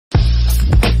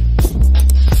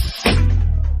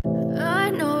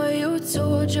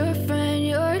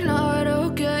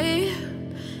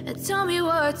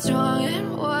what's wrong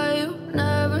and why you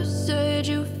never said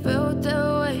you felt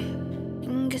that way.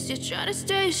 And guess you're trying to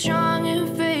stay strong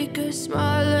and fake a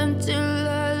smile until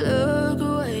I look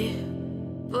away.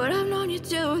 But I've known you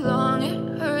too long,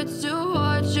 it hurts to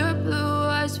watch your blue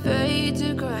eyes fade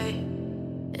to gray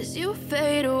as you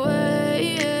fade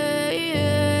away,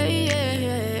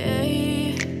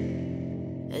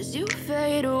 as you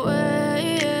fade away.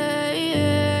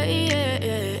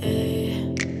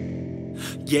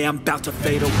 Yeah, I'm about to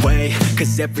fade away,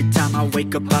 cause every time I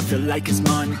wake up I feel like it's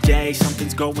Monday.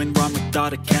 Something's going wrong with all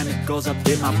the chemicals up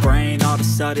in my brain. All of a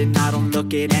sudden I don't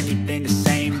look at anything the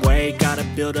same way. Got a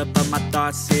buildup of my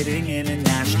thoughts sitting in an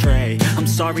ashtray. I'm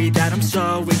sorry that I'm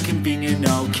so inconvenient,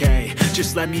 okay.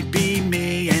 Just let me be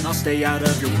me and I'll stay out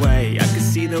of your way. I can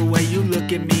see the way you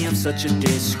look at me, I'm such a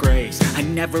disgrace. I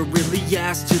never really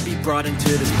asked to be brought into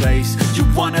this place. You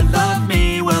wanna love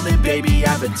me? Well then baby,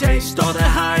 have a taste. All the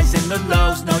highs and the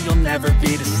lows, no, you'll never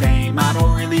be the same. I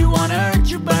don't really wanna hurt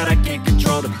you, but I can't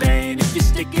control the pain. If you're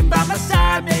sticking by my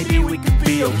side, maybe we could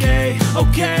be okay.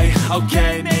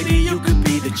 Okay, maybe you could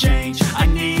be the change I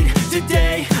need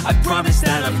today. I promise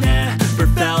that I've never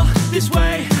felt this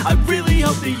way. I really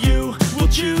hope that you will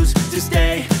choose to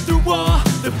stay through all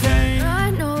the pain.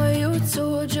 I know you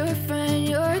told your friend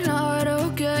you're not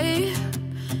okay,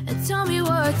 and tell me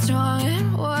what's wrong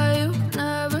and why you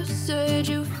never said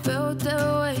you felt that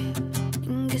way.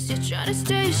 Guess you're trying to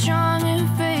stay strong and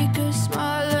fake a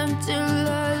smile until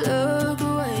I look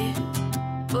away.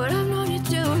 But I've known you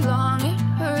too long, it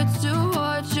hurts to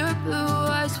watch your blue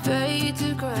eyes fade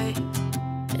to gray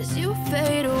as you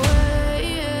fade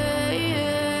away,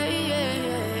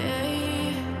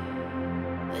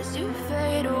 as you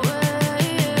fade away,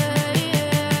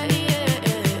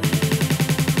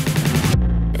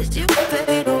 as you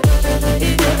fade away.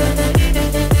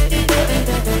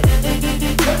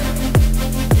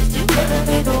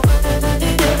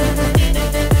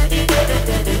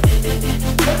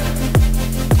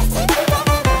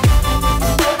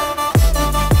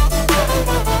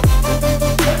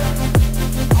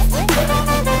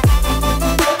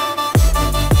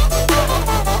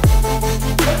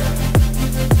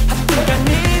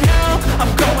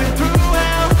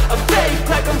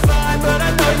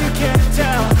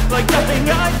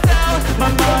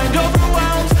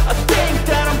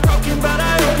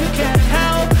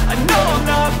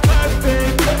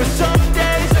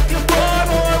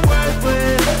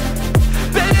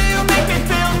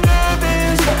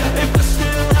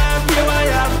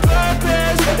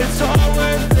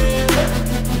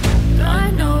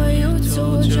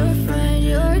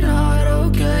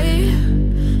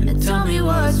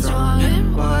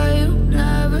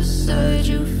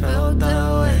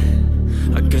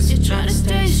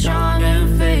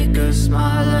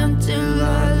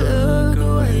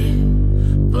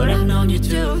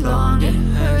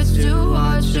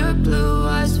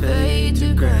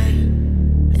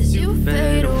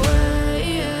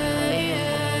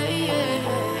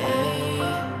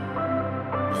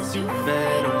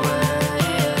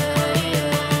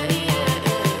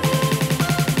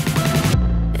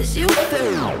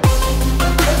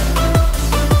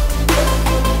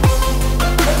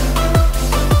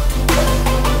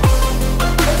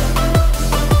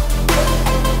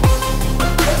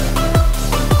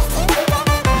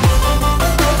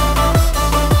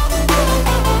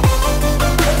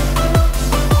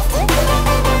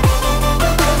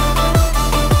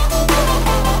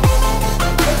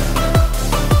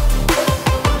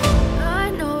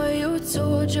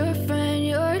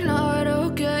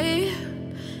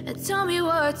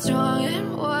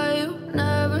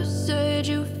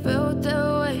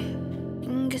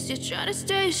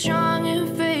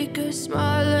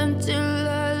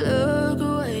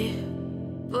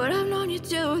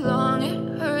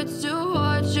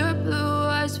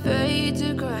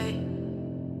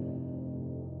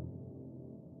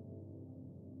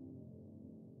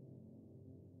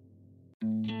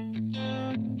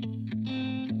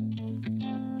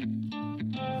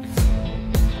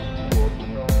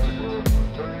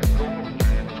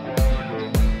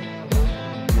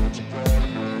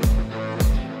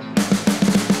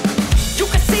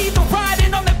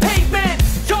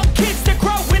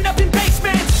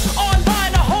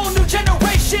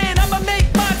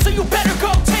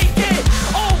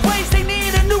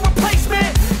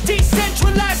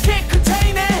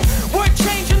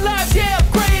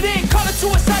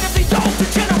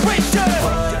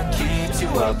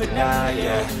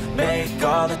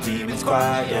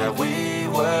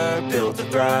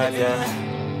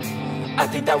 I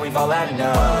think that we've all had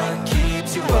enough. What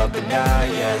keeps you up at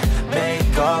night, yeah?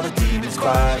 Make all the demons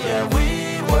quiet, yeah.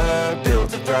 We were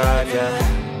built to thrive, yeah.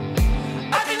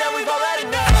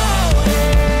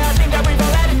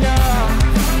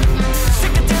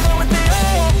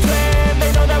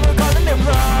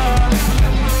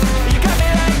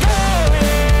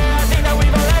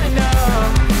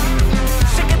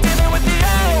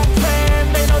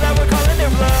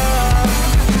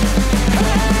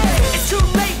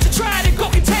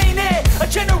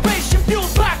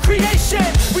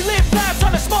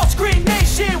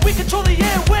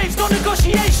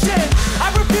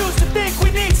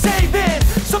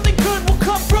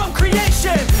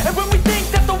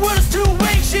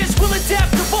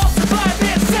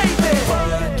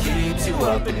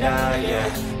 night, yeah.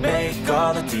 Make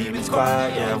all the demons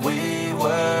quiet, yeah. We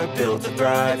were built to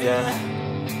thrive, yeah.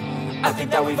 I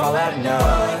think that we've all had enough.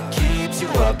 What keeps you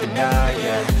up at night,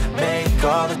 yeah. Make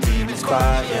all the demons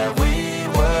quiet, yeah. We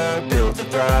were built to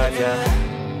thrive, yeah.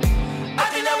 I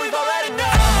think that we've all had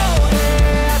enough. Oh,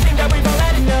 yeah, I think that we've all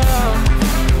had enough.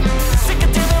 Sick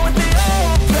of dealing with the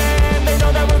old plan. They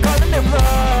know that we're calling it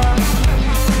wrong.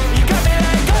 You got me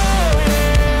like, oh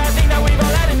yeah, I think that we've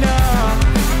all had enough.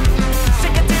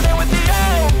 Sick of dealing with the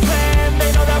old plan. They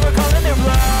know that we're calling it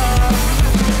wrong.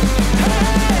 Hey,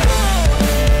 oh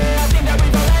yeah, I think that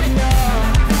we've all had enough.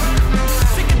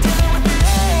 Sick of dealing with the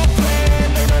old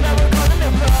plan. They know that we're calling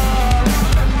it wrong.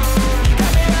 You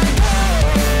got me like,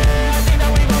 oh yeah, I think that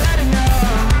we've all had enough.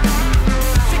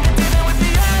 Sick of dealing with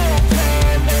the old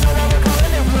plan. They know that we're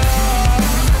calling it wrong.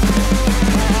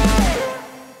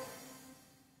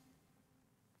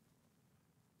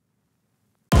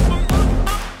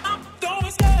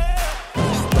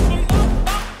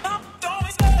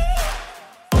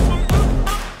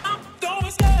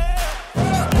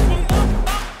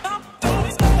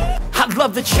 I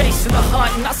love the chase and the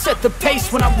hunt, and I set the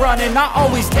pace when I'm running. I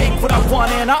always take what I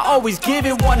want and I always give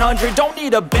it 100. Don't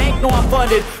need a bank, no I'm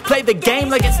funded. Play the game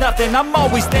like it's nothing. I'm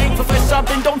always thankful for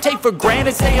something. Don't take for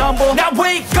granted, stay humble. Now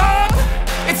wake up!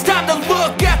 It's time to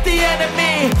look at the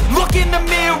enemy. Look in the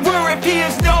mirror if he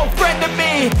is no friend to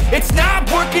me. It's not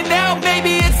working out,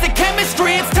 maybe it's the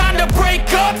chemistry. It's time to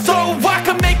break up so I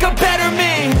can make a better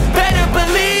me. Better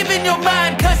believe in your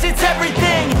mind, cause it's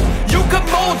everything. You can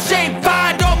mold, shape,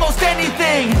 find almost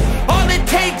anything. All it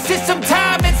takes is some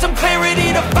time and some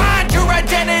clarity to find your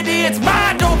identity. It's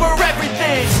mind over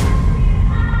everything.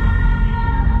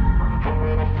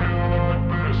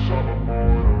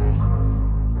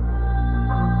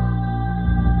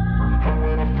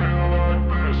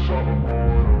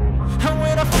 And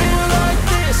when I feel like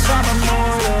this, I'm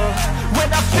immortal. When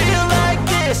I feel like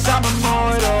this, I'm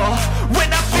immortal.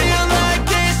 When I feel like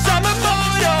this, I'm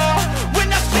immortal. When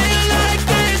I feel like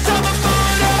this, I'm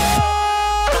immortal.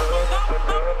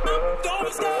 Don't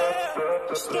be scared.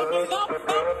 Just give me up.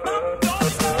 Don't be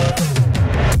scared.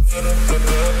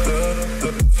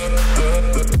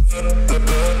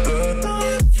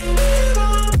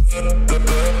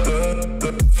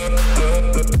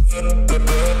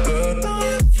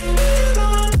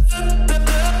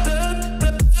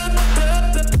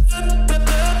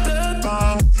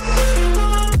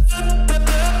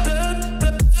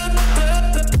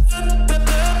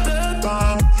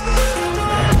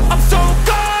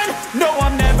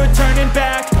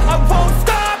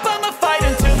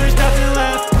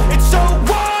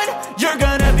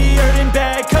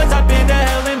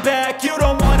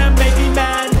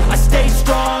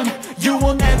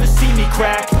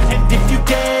 And if you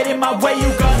get in my way,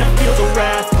 you're gonna feel the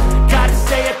wrath. Gotta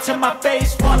say it to my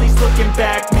face while he's looking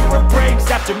back. Mirror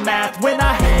breaks after math. When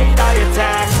I hate, I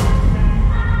attack.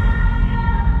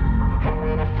 And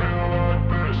when I feel like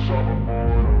this, I'm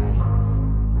immortal.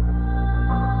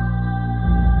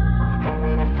 And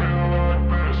when I feel like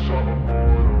this, I'm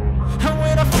immortal. And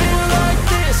when I feel like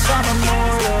this, I'm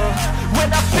immortal. When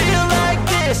I feel like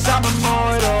this, I'm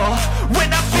immortal.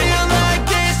 When I feel like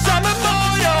this, I'm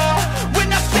immortal. When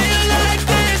I feel like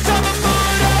this, I'm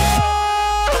immortal.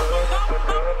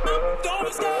 Don't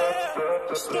be scared.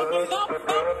 Just give me up.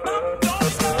 Don't be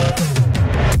scared.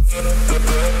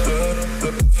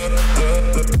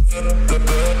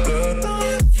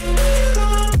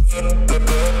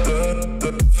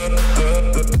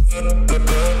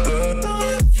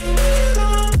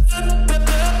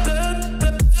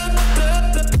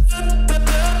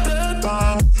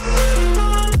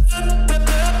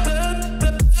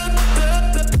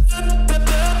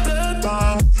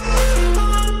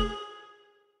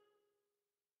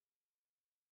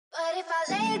 But if I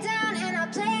lay down and I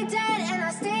play dead and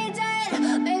I stay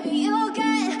dead, maybe you'll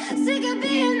get sick of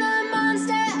being the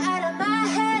monster out of my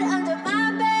head, under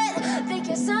my bed. Think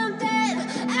you're something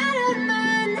out of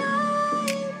my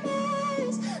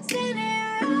nightmares,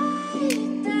 standing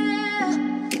right there.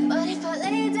 But if I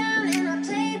lay down and I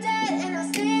play dead and I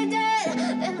stay dead,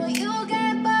 then will you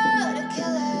get bored of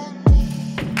killing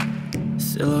me?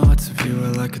 Silhouettes of you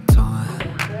are like a taunt.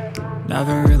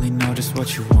 Never really know just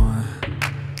what you want.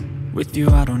 With you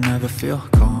I don't ever feel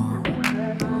calm.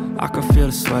 I can feel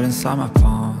the sweat inside my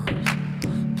palms.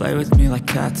 Play with me like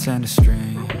cats and a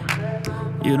string.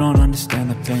 You don't understand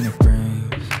the pain it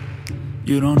brings.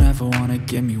 You don't ever wanna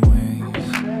give me wings.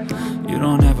 You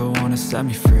don't ever wanna set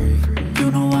me free.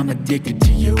 You know I'm addicted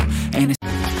to you, and it's